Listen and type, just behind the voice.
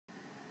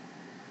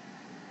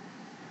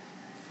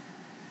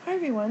Hi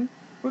everyone.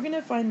 We're going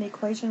to find the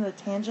equation of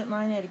the tangent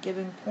line at a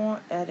given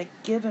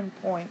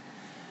point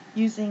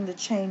using the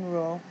chain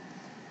rule.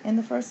 And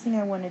the first thing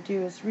I want to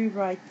do is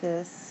rewrite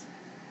this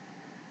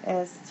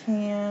as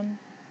tan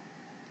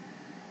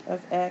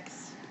of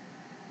x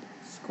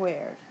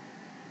squared.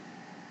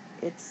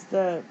 It's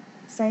the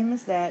same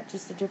as that,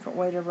 just a different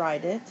way to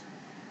write it.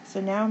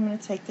 So now I'm going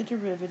to take the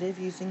derivative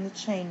using the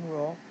chain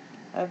rule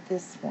of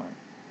this one.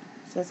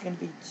 So it's going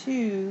to be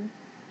 2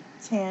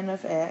 tan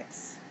of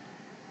x,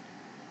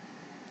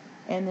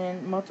 and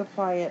then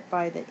multiply it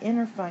by the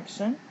inner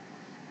function,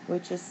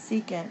 which is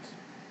secant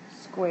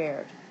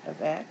squared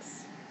of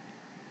x.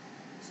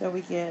 So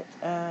we get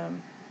that,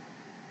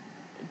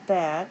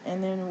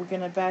 and then we're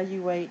going to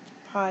evaluate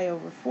pi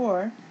over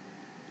 4.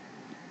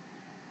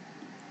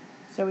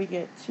 So we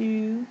get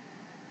 2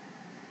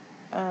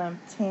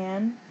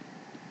 tan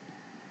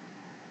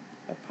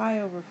of pi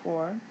over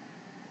 4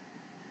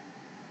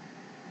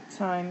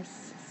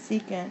 times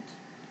secant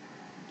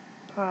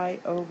pi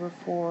over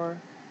 4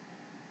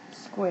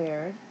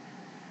 squared,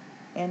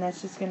 and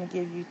that's just going to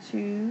give you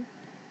 2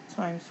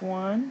 times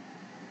 1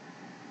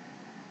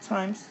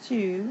 times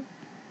 2,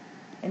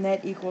 and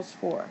that equals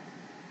 4.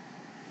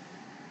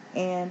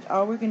 And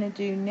all we're going to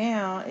do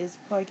now is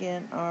plug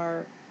in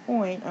our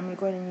point. I'm going to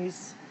go ahead and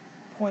use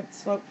point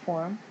slope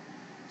form.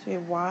 So we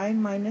have y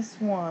minus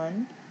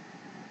 1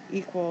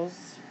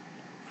 equals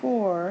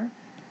 4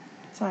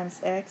 times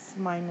x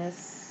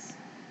minus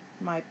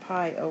my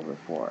pi over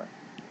 4.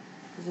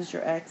 This is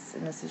your x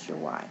and this is your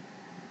y.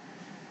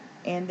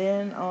 And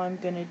then all I'm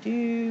going to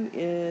do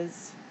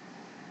is,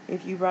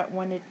 if you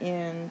want it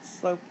in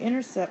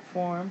slope-intercept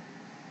form,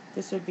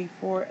 this would be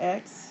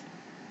 4x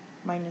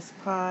minus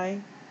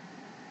pi,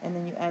 and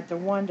then you add the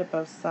 1 to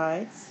both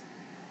sides.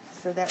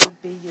 So that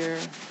would be your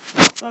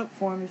slope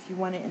form. If you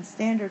want it in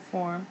standard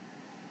form,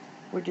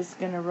 we're just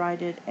going to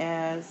write it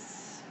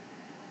as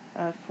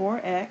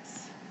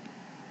 4x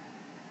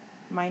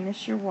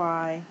minus your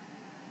y,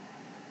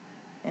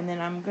 and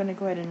then I'm going to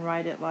go ahead and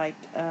write it like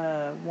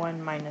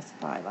 1 minus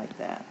pi, like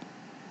that,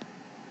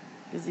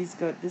 because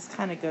this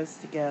kind of goes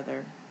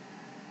together.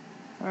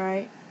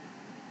 Alright,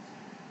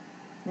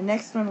 the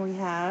next one we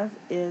have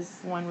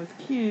is one with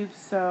cubes,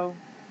 so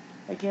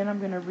again I'm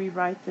going to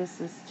rewrite this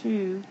as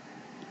 2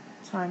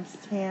 times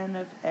tan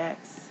of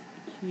x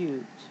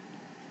cubed.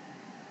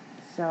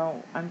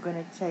 So I'm going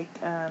to take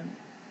the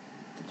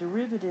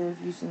derivative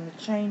using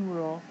the chain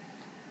rule.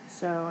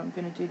 So I'm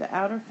going to do the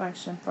outer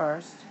function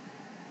first,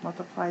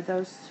 multiply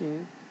those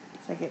two.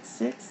 So I get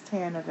 6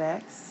 tan of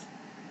x,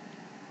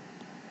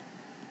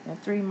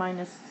 and 3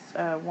 minus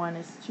 1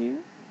 is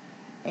 2.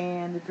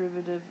 And the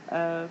derivative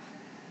of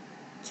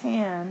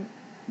tan,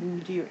 then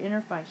you do your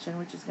inner function,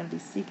 which is going to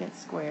be secant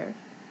squared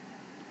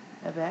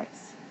of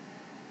x.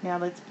 Now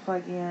let's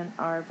plug in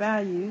our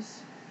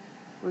values.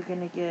 We're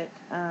going to get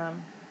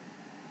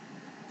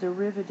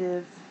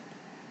derivative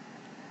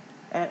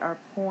at our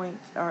point,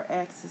 our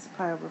x is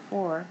pi over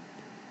 4.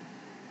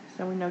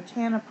 So we know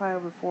tan of pi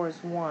over 4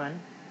 is 1.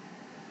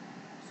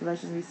 So that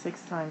should be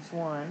 6 times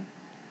 1.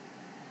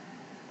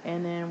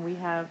 And then we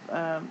have,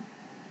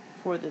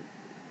 for the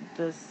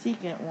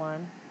secant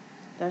one,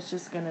 that's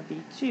just going to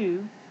be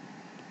 2.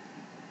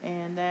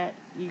 And that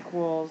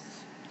equals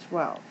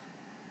 12.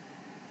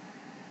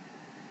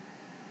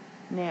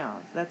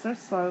 Now, that's our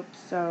slope.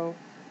 So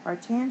our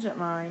tangent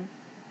line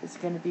is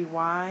going to be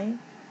y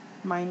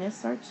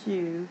minus our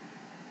 2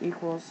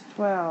 equals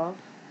 12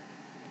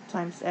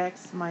 times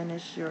x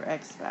minus your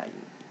x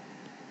value.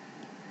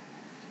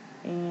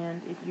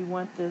 And if you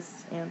want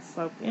this in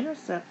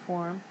slope-intercept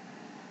form,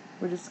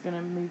 we're just going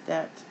to move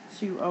that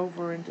 2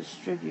 over and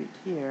distribute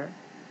here.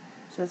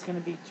 So it's going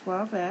to be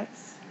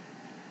 12x.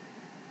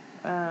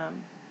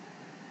 And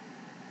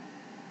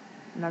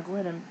I'll go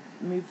ahead and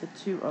move the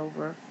 2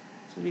 over.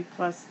 So it'll be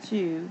plus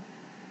 2.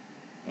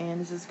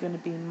 And this is going to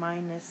be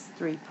minus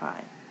 3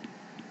 pi.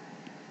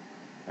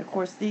 Of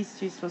course, these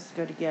two are supposed to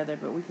go together,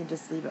 but we can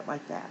just leave it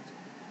like that.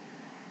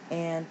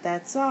 And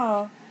that's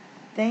all.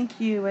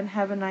 Thank you, and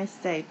have a nice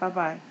day.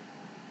 Bye-bye.